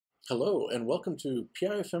Hello and welcome to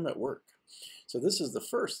PiFM at Work. So this is the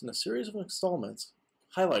first in a series of installments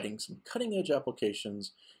highlighting some cutting-edge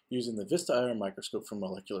applications using the Vista IR microscope from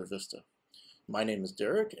Molecular Vista. My name is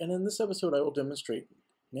Derek, and in this episode I will demonstrate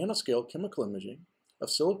nanoscale chemical imaging of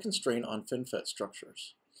silicon strain on FinFET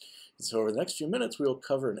structures. And so over the next few minutes we will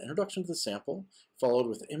cover an introduction to the sample, followed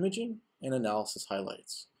with imaging and analysis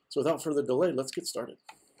highlights. So without further delay, let's get started.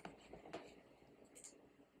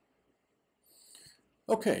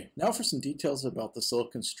 Okay, now for some details about the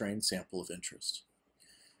silicon strain sample of interest.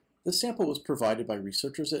 This sample was provided by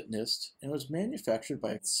researchers at NIST and was manufactured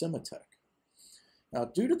by Simatech. Now,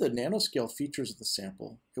 due to the nanoscale features of the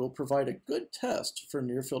sample, it will provide a good test for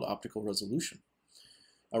near-field optical resolution.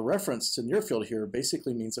 A reference to near-field here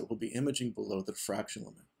basically means it will be imaging below the diffraction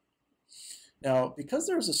limit. Now, because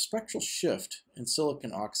there is a spectral shift in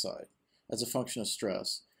silicon oxide as a function of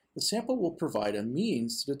stress, the sample will provide a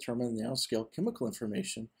means to determine the nanoscale chemical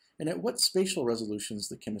information and at what spatial resolutions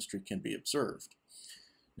the chemistry can be observed.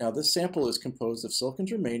 Now, this sample is composed of silicon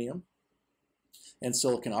germanium and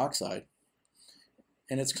silicon oxide,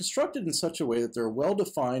 and it's constructed in such a way that there are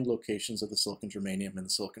well-defined locations of the silicon germanium and the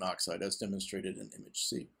silicon oxide as demonstrated in image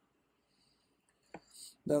C.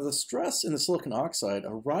 Now, the stress in the silicon oxide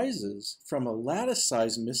arises from a lattice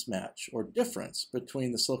size mismatch or difference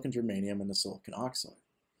between the silicon germanium and the silicon oxide.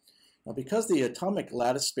 Now, because the atomic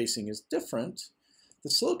lattice spacing is different, the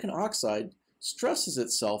silicon oxide stresses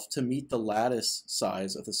itself to meet the lattice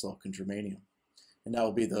size of the silicon germanium. And that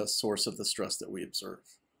will be the source of the stress that we observe.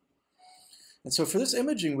 And so for this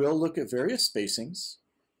imaging, we'll look at various spacings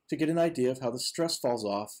to get an idea of how the stress falls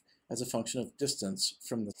off as a function of distance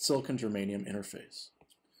from the silicon germanium interface.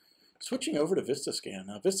 Switching over to Vista Scan.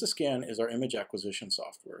 Now, Vista Scan is our image acquisition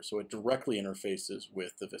software, so it directly interfaces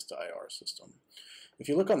with the Vista IR system. If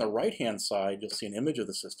you look on the right-hand side, you'll see an image of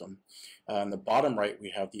the system. On the bottom right, we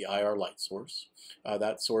have the IR light source.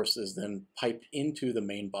 That source is then piped into the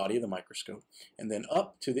main body of the microscope and then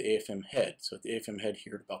up to the AFM head. So at the AFM head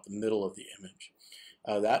here, at about the middle of the image.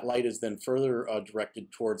 That light is then further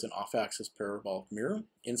directed towards an off-axis parabolic mirror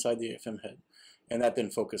inside the AFM head, and that then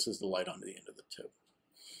focuses the light onto the end of the tip.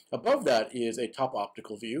 Above that is a top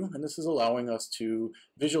optical view, and this is allowing us to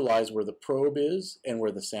visualize where the probe is and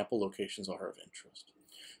where the sample locations are of interest.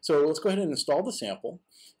 So let's go ahead and install the sample,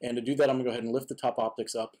 and to do that I'm going to go ahead and lift the top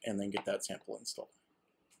optics up and then get that sample installed.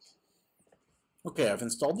 Okay, I've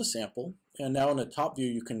installed the sample, and now in the top view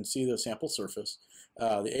you can see the sample surface.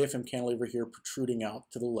 The AFM cantilever here protruding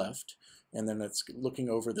out to the left, and then it's looking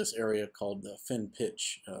over this area called the fin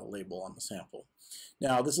pitch label on the sample.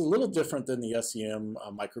 Now, this is a little different than the SEM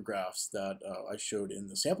micrographs that I showed in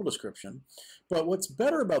the sample description, but what's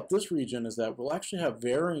better about this region is that we'll actually have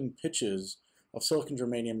varying pitches of silicon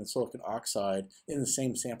germanium and silicon oxide in the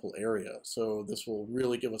same sample area. So this will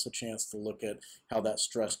really give us a chance to look at how that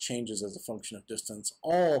stress changes as a function of distance,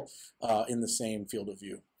 all in the same field of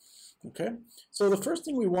view. Okay, so the first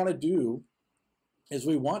thing we want to do is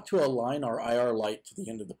we want to align our IR light to the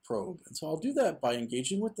end of the probe. And so I'll do that by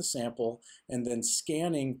engaging with the sample and then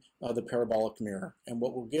scanning the parabolic mirror. And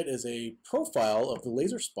what we'll get is a profile of the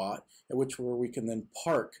laser spot at which we can then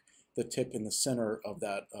park the tip in the center of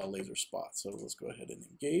that laser spot. So let's go ahead and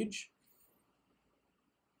engage,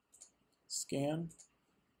 scan,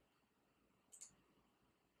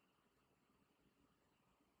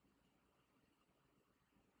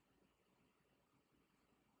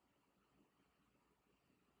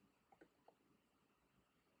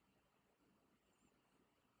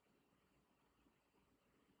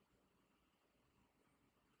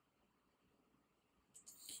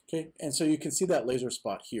 okay, and so you can see that laser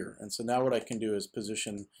spot here. And so now what I can do is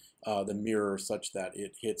position the mirror such that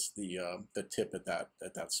it hits the tip at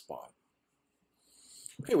that spot.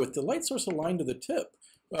 Okay, with the light source aligned to the tip,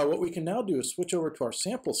 what we can now do is switch over to our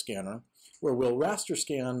sample scanner, where we'll raster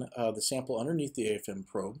scan the sample underneath the AFM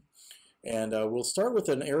probe. And we'll start with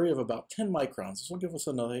an area of about 10 microns. This will give us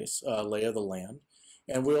a nice lay of the land.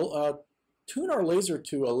 And we'll tune our laser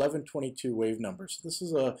to 1122 wave numbers. This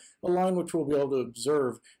is a line which we'll be able to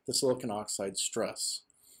observe the silicon oxide stress.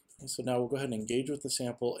 And so now we'll go ahead and engage with the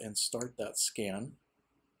sample and start that scan.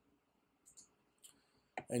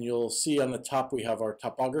 And you'll see on the top we have our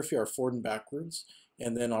topography, our forward and backwards,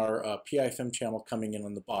 and then our PiFM channel coming in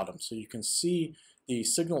on the bottom. So you can see the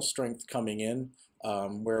signal strength coming in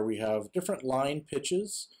where we have different line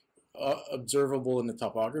pitches observable in the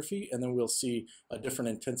topography, and then we'll see different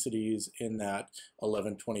intensities in that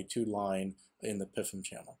 1122 line in the PiFM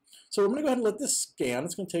channel. So I'm going to go ahead and let this scan.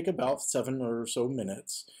 It's going to take about 7 or so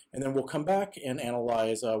minutes, and then we'll come back and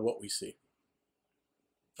analyze what we see.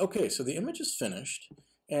 Okay, so the image is finished,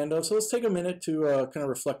 And so let's take a minute to kind of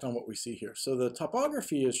reflect on what we see here. So the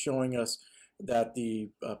topography is showing us that the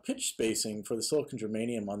pitch spacing for the silicon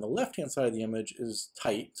germanium on the left-hand side of the image is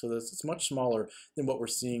tight, so that it's much smaller than what we're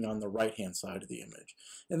seeing on the right-hand side of the image.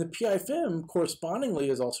 And the PiFM correspondingly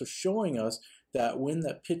is also showing us that when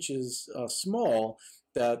that pitch is small,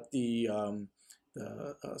 that the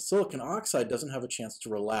silicon oxide doesn't have a chance to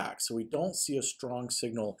relax, so we don't see a strong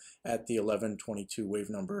signal at the 1122 wave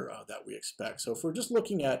number that we expect. So if we're just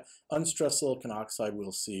looking at unstressed silicon oxide,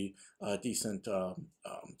 we'll see a decent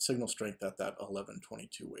signal strength at that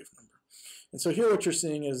 1122 wave number. And so here what you're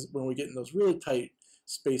seeing is when we get in those really tight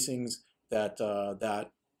spacings that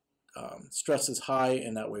stress is high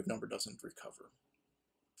and that wave number doesn't recover.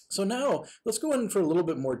 So now let's go in for a little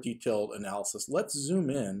bit more detailed analysis. Let's zoom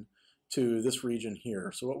in to this region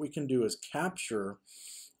here. So what we can do is capture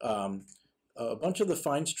a bunch of the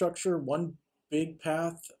fine structure, one big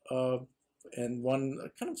path and one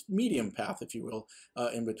kind of medium path, if you will,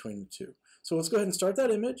 in between the two. So let's go ahead and start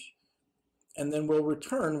that image, and then we'll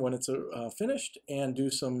return when it's finished and do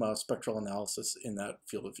some spectral analysis in that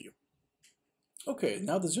field of view. Okay,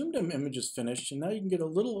 now the zoomed in image is finished, and now you can get a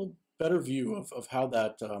little better view of how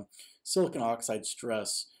that silicon oxide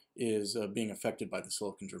stress is being affected by the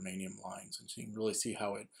silicon germanium lines. And so you can really see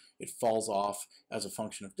how it falls off as a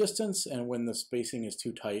function of distance, and when the spacing is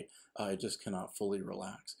too tight, it just cannot fully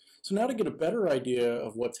relax. So now to get a better idea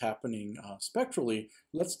of what's happening spectrally,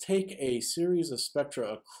 let's take a series of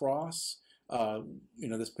spectra across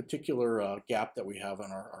this particular gap that we have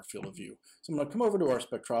on our field of view. So I'm going to come over to our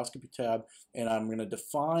spectroscopy tab, and I'm going to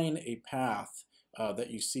define a path that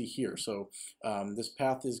you see here. So this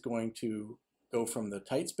path is going to go from the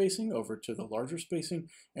tight spacing over to the larger spacing,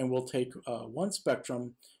 and we'll take one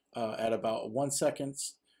spectrum at about 1 second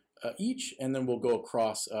each, and then we'll go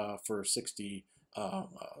across for 60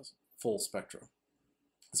 full spectra.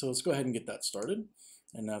 So let's go ahead and get that started.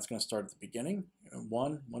 And now it's going to start at the beginning,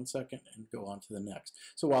 1 second, and go on to the next.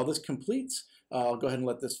 So while this completes, I'll go ahead and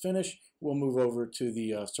let this finish. We'll move over to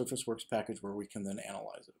the SurfaceWorks package where we can then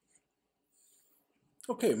analyze it.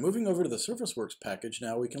 Okay, moving over to the SurfaceWorks package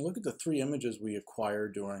now, we can look at the 3 images we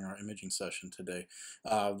acquired during our imaging session today.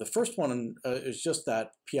 The first one is just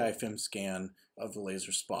that PiFM scan of the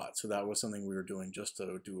laser spot. So that was something we were doing just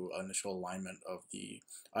to do initial alignment of the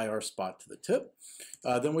IR spot to the tip.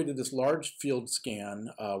 Then we did this large field scan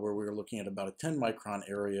where we were looking at about a 10 micron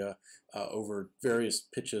area over various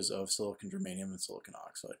pitches of silicon germanium and silicon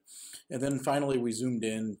oxide. And then finally we zoomed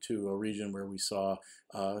in to a region where we saw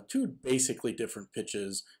 2 basically different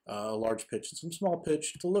pitches, a large pitch and some small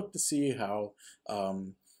pitch, to look to see how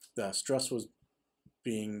the stress was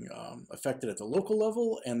being affected at the local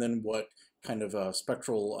level, and then what kind of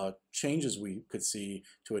spectral changes we could see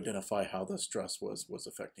to identify how the stress was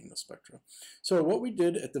affecting the spectra. So what we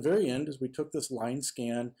did at the very end is we took this line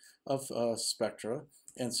scan of spectra,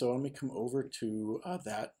 and so let me come over to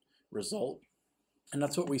that result. And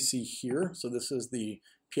that's what we see here. So this is the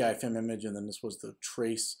PiFM image, and then this was the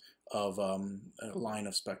trace of a line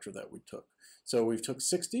of spectra that we took. So we've took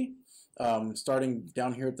 60. Starting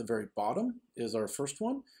down here at the very bottom is our first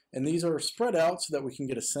one, and these are spread out so that we can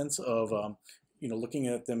get a sense of looking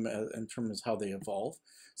at them in terms of how they evolve.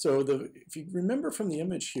 So if you remember from the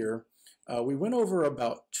image here, we went over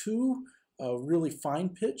about 2 really fine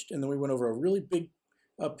pitched, and then we went over a really big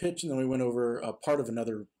pitch, and then we went over a part of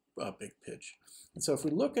another big pitch. And so if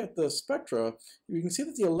we look at the spectra, you can see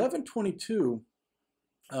that the 1122,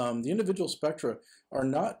 the individual spectra are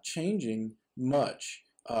not changing much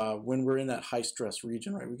when we're in that high stress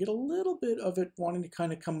region, right? We get a little bit of it wanting to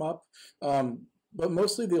kind of come up, but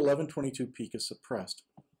mostly the 1122 peak is suppressed.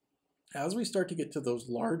 As we start to get to those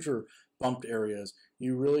larger bumped areas,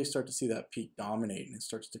 you really start to see that peak dominate, and it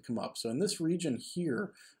starts to come up. So in this region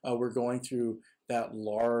here, we're going through that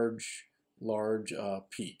large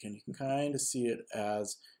peak, and you can kind of see it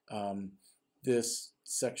as this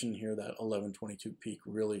section here, that 1122 peak,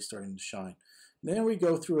 really starting to shine. Then we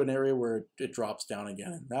go through an area where it drops down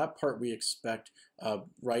again, and that part we expect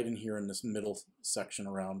right in here in this middle section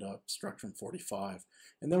around spectrum 45.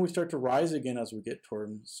 And then we start to rise again as we get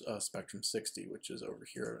towards spectrum 60, which is over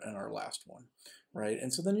here in our last one, right?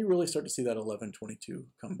 And so then you really start to see that 1122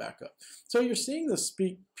 come back up. So you're seeing this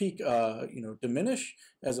peak diminish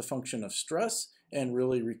as a function of stress and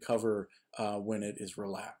really recover when it is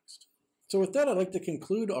relaxed. So with that, I'd like to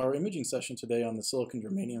conclude our imaging session today on the silicon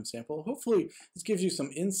germanium sample. Hopefully this gives you some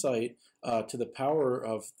insight to the power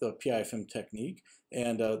of the PiFM technique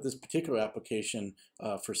and this particular application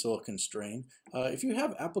for silicon strain. If you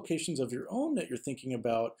have applications of your own that you're thinking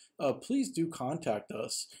about, please do contact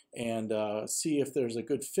us and see if there's a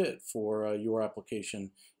good fit for your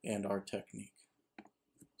application and our technique.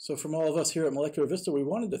 So from all of us here at Molecular Vista, we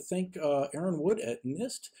wanted to thank Aaron Wood at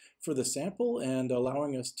NIST for the sample and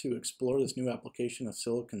allowing us to explore this new application of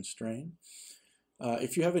silicon strain.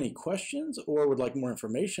 If you have any questions or would like more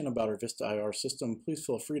information about our Vista IR system, please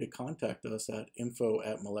feel free to contact us at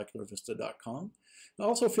info@molecularvista.com.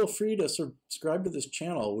 Also feel free to subscribe to this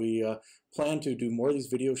channel. We plan to do more of these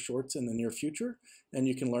video shorts in the near future, and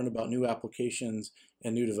you can learn about new applications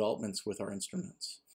and new developments with our instruments.